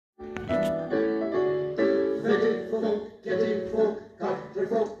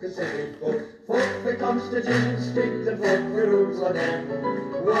city folk. Folk for Constitution Street and folk for Rules Lane.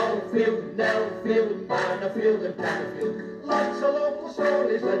 Wallfield, Nellfield, Manorfield and Canterfield. Lots of local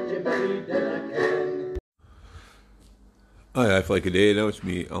stories that you may read in a can. Hi, I feel like a day now. It's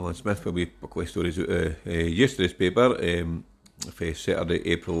me, Alan Smith, for me book stories out of yesterday's paper for Saturday,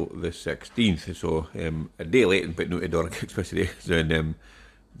 April the 16th. So a day late in putting out a Doric Express today. So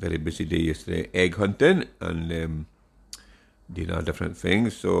very busy day yesterday, egg hunting and doing different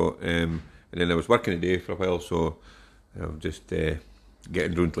things. So and then I was working today for a while, so I'm just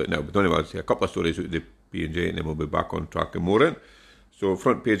getting round to it now. But anyway, I'll say a couple of stories out of the P&J and then we'll be back on track and more in. So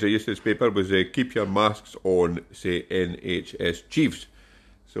front page of yesterday's paper was keep your masks on, say NHS chiefs.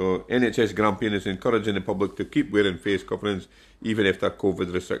 So NHS Grampian is encouraging the public to keep wearing face coverings even if their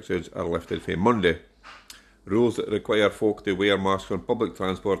COVID restrictions are lifted from Monday. Rules that require folk to wear masks on public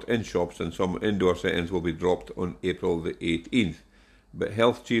transport, in shops and some indoor settings will be dropped on April the 18th. But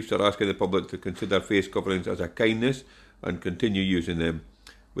health chiefs are asking the public to consider face coverings as a kindness and continue using them,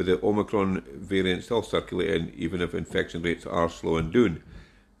 with the Omicron variant still circulating even if infection rates are slowing down.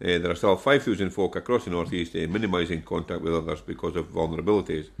 There are still 5,000 folk across the North East minimising contact with others because of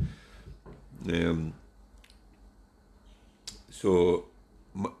vulnerabilities. So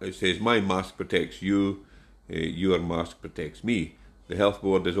it says, my mask protects you, your mask protects me. The Health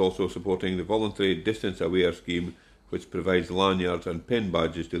Board is also supporting the voluntary Distance Aware scheme, which provides lanyards and pen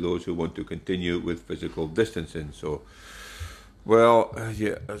badges to those who want to continue with physical distancing. So, well,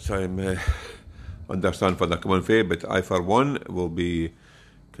 yeah, so I understand for the coming fair, but I, for one, will be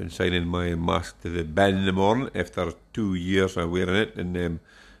consigning my mask to the bin in the morning after 2 years of wearing it, and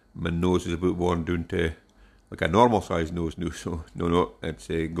my nose is about worn down to like a normal size nose now. So, no, it's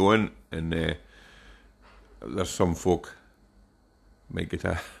going, and there's some folk might get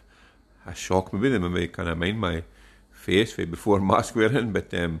a shock, maybe they might kind of mind my face for before mask wearing,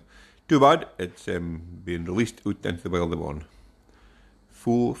 but too bad, it's being released out into the wild one.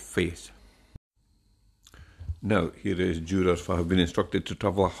 Full face. Now, here is jurors have been instructed to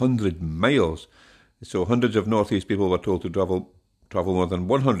travel 100 miles. So hundreds of North East people were told to travel more than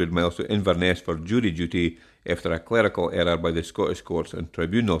 100 miles to Inverness for jury duty after a clerical error by the Scottish Courts and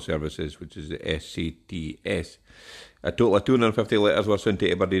Tribunal Services, which is the SCTS. A total of 250 letters were sent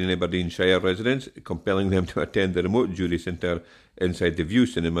to Aberdeen and Aberdeenshire residents, compelling them to attend the remote jury centre inside the View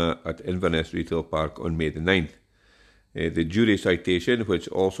Cinema at Inverness Retail Park on May the 9th. The jury citation, which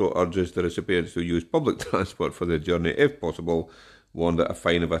also urges the recipients to use public transport for their journey if possible, warned that a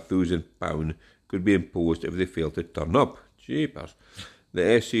fine of £1,000 could be imposed if they fail to turn up. Jeepers. The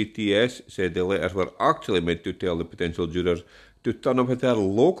SCTS said the letters were actually meant to tell the potential jurors to turn up at their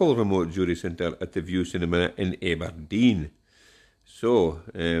local remote jury centre at the View Cinema in Aberdeen. So,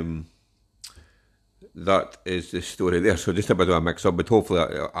 that is the story there. So just a bit of a mix-up, but hopefully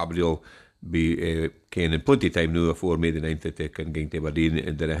Aberdeen will be in plenty of time now before May the 9th that they can get to Aberdeen,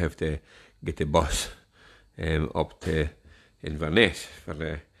 and then I have to get the bus up to Inverness for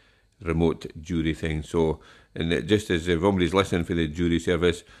the remote jury thing. So, and just as if somebody's listening for the jury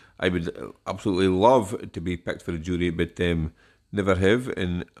service, I would absolutely love to be picked for the jury, but never have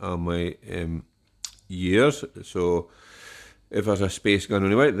in my years. So if there's a space going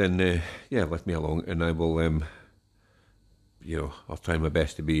anyway, then yeah, let me along, and I will I'll try my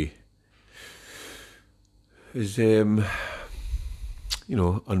best to be as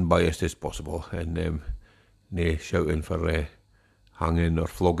unbiased as possible, and nae shouting for hanging or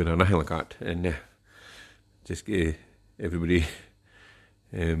flogging or anything like that, and just everybody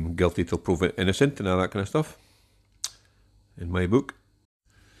guilty till proven innocent and all that kind of stuff in my book.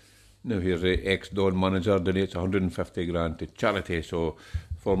 Now here's the ex-Don manager donates 150 grand to charity. So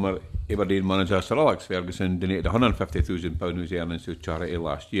former Aberdeen manager Sir Alex Ferguson donated £150,000 of his earnings to charity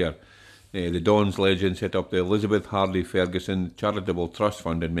last year. The Don's legend set up the Elizabeth Hardy Ferguson Charitable Trust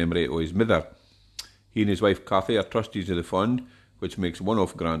Fund in memory of his mother. He and his wife Cathy are trustees of the fund, which makes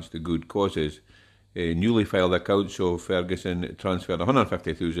one-off grants to good causes. Newly filed accounts show Ferguson transferred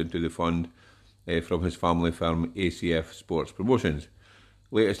 £150,000 to the fund from his family firm ACF Sports Promotions.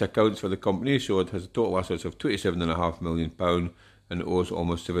 Latest accounts for the company show it has total assets of £27.5 million and owes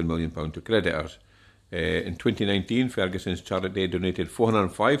almost £7 million to creditors. In 2019, Ferguson's charity donated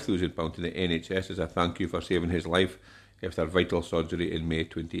 £405,000 to the NHS as a thank you for saving his life after vital surgery in May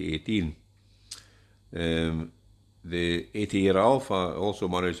 2018. The 80-year Alpha also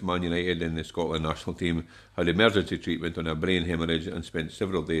managed Man United and the Scotland national team, had emergency treatment on a brain hemorrhage and spent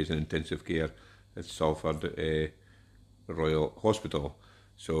several days in intensive care at Salford Royal Hospital.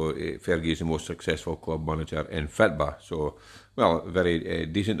 So Fergie is the most successful club manager in football. So, well, very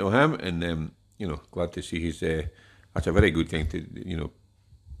decent of him, and glad to see he's. That's a very good thing to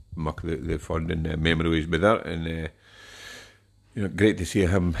muck the fun and memories with that, and great to see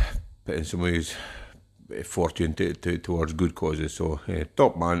him putting some of his fortune towards good causes. So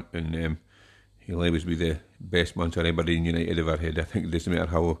top man, and he'll always be the best man anybody in United ever had. I think it doesn't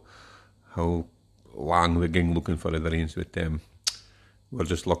matter how long the gang looking for the reins, but we're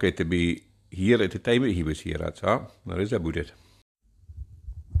just lucky to be here at the time that he was here. That's that. There is about it.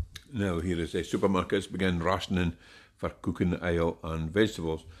 Now here is supermarkets began rationing for cooking oil and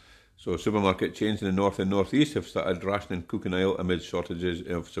vegetables. So supermarket chains in the north and northeast have started rationing cooking oil amid shortages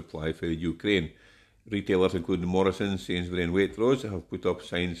of supply for Ukraine. Retailers including Morrisons, Sainsbury's and Waitrose have put up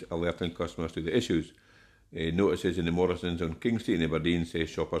signs alerting customers to the issues. Notices in the Morrisons on King Street in Aberdeen say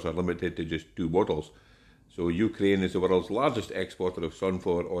shoppers are limited to just 2 bottles. So Ukraine is the world's largest exporter of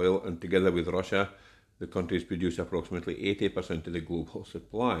sunflower oil, and together with Russia, the countries produce approximately 80% of the global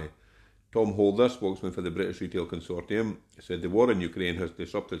supply. Tom Holder, spokesman for the British Retail Consortium, said the war in Ukraine has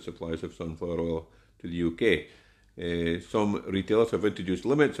disrupted supplies of sunflower oil to the UK. Some retailers have introduced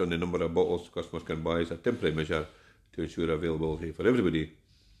limits on the number of bottles customers can buy as a temporary measure to ensure availability for everybody.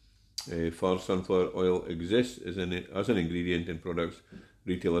 For sunflower oil exists as an ingredient in products,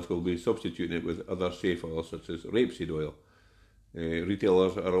 retailers will be substituting it with other safe oils such as rapeseed oil.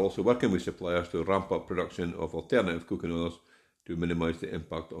 Retailers are also working with suppliers to ramp up production of alternative cooking oils to minimise the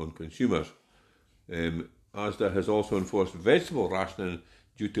impact on consumers. Asda has also enforced vegetable rationing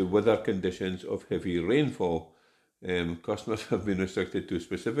due to weather conditions of heavy rainfall. Customers have been restricted to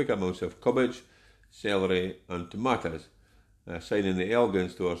specific amounts of cabbage, celery and tomatoes. A sign in the Elgin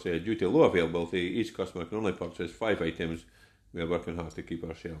store said, due to low availability, each customer can only purchase 5 items. We are working hard to keep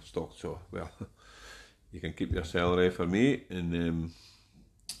our shelves stocked. So, well, you can keep your celery for me, and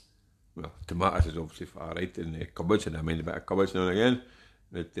tomatoes is obviously far right, and cabbage, and I mind a bit of cabbage now and again.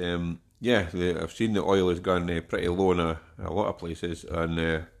 But I've seen the oil has gone pretty low in a lot of places, and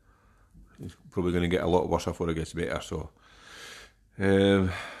it's probably going to get a lot worse before it gets better. So,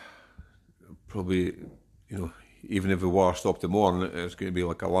 probably, even if the war stopped tomorrow, it's going to be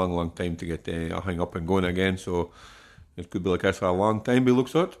like a long time to get hung up and going again. So it could be like this for a long time, by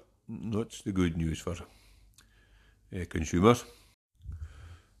looks at. That's the good news for consumers.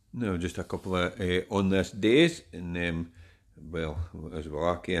 Now, just a couple of on this days, and as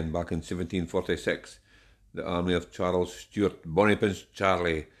and back in 1746, the army of Charles Stuart Boniface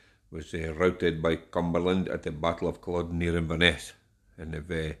Charlie was routed by Cumberland at the Battle of Culloden near Inverness. And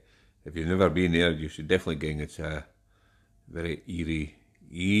if you've never been there, you should definitely go. It's a very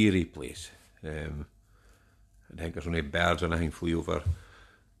eerie place. I think there's only birds and anything flew over.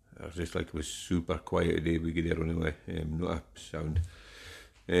 It was just like it was super quiet today. We get there anyway. Not a sound.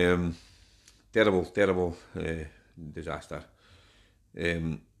 Terrible disaster.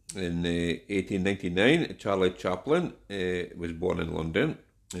 In 1899, Charlie Chaplin was born in London.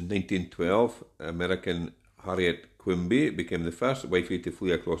 In 1912, American Harriet Quimby became the first wifey to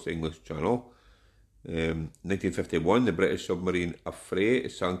flee across the English Channel. 1951, the British submarine Affray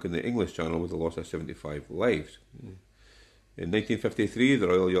sank in the English Channel with the loss of 75 lives. In 1953, the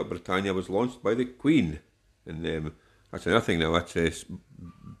Royal Yacht Britannia was launched by the Queen. And that's another thing now, that's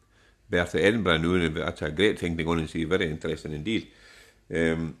birth at Edinburgh now, and that's a great thing to go and see, very interesting indeed.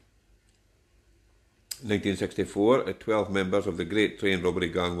 1964, 12 members of the Great Train Robbery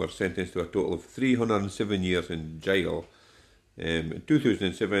Gang were sentenced to a total of 307 years in jail. In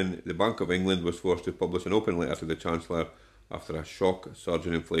 2007, the Bank of England was forced to publish an open letter to the Chancellor after a shock surge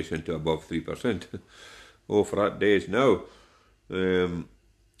in inflation to above 3%. Oh, for that days now. In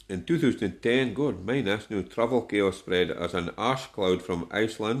 2010, national travel chaos spread as an ash cloud from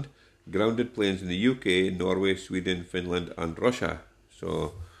Iceland grounded planes in the UK, Norway, Sweden, Finland and Russia.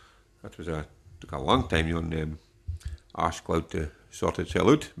 So that took a long time on ash cloud to sort itself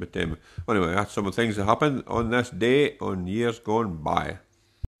out. But anyway, that's some of the things that happened on this day on years gone by.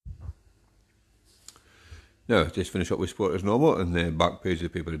 Now, just finish up with sport as normal, and the back page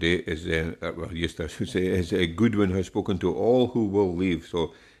of the paper today is, Goodwin has spoken to all who will leave.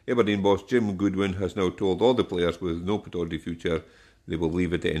 So Aberdeen boss Jim Goodwin has now told all the players with no Pittodrie future they will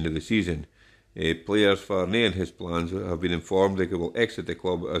leave at the end of the season. Players for in his plans have been informed they will exit the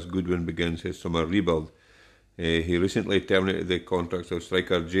club as Goodwin begins his summer rebuild. He recently terminated the contracts of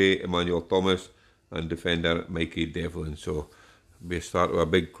striker J. Emmanuel Thomas and defender Mikey Devlin. So it'll be a start of a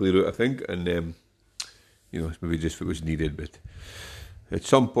big clear out, I think, and maybe just if it was needed. But at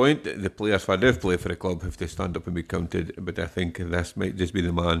some point, the players who do play for the club have to stand up and be counted. But I think this might just be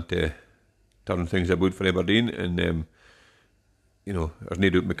the man to turn things about for Aberdeen. And there's no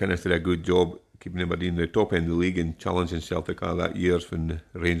doubt McInnes did a good job keeping Aberdeen in the top end of the league and challenging Celtic all that years when the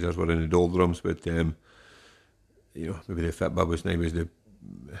Rangers were in the doldrums. But maybe the fit Bob was now was the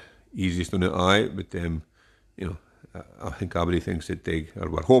easiest on the eye, but you know, I think everybody thinks that or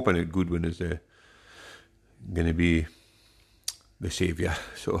we're hoping that Goodwin is going to be the saviour.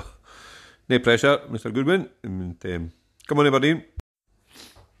 So, no pressure, Mr. Goodwin. And, come on, everybody.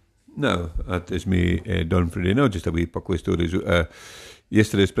 Now, that is me done for today now. Just a wee puckly stories.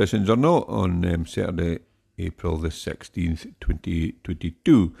 Yesterday's Press and Journal on Saturday, April the 16th,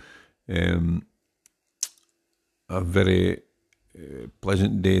 2022. A very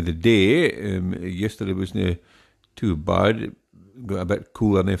pleasant day. The day yesterday wasn't too bad. Got a bit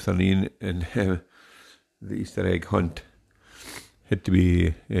cooler in the afternoon, and the Easter egg hunt had to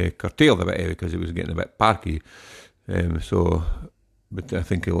be curtailed a bit because it was getting a bit parky. But I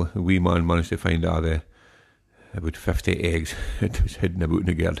think a wee man managed to find about 50 eggs that was hidden about in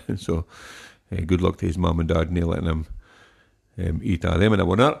the garden. So good luck to his mum and dad, and letting him eat all them and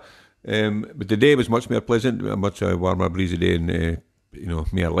whatnot. But the day was much more pleasant, a much warmer, breezy day, and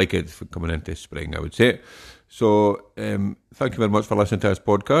more like it for coming into spring, I would say. So thank you very much for listening to this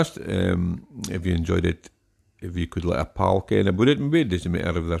podcast. If you enjoyed it, if you could let a pal ken about it, maybe it doesn't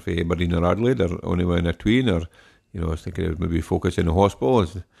matter if they're from Aberdeen or Adelaide or anywhere in between, or I was thinking of maybe focus in the hospital.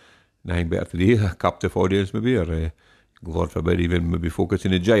 It's nothing better today, a captive audience maybe, or Lord forbid, even maybe focus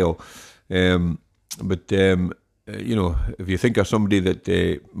in a jail. But if you think of somebody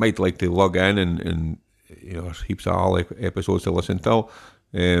that might like to log in and there's heaps of all episodes to listen to,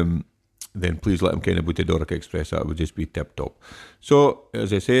 then please let them kind of about the Doric Express. That would just be tip top. So,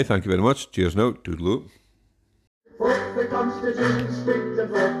 as I say, thank you very much. Cheers now. Toodaloo. Fuck the Constitution, speak the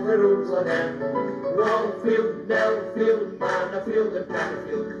fuck the rules again. Wallfield, Nellfield, Manorfield and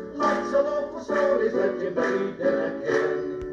Pannerfield. Lots of local stories that you made in a can.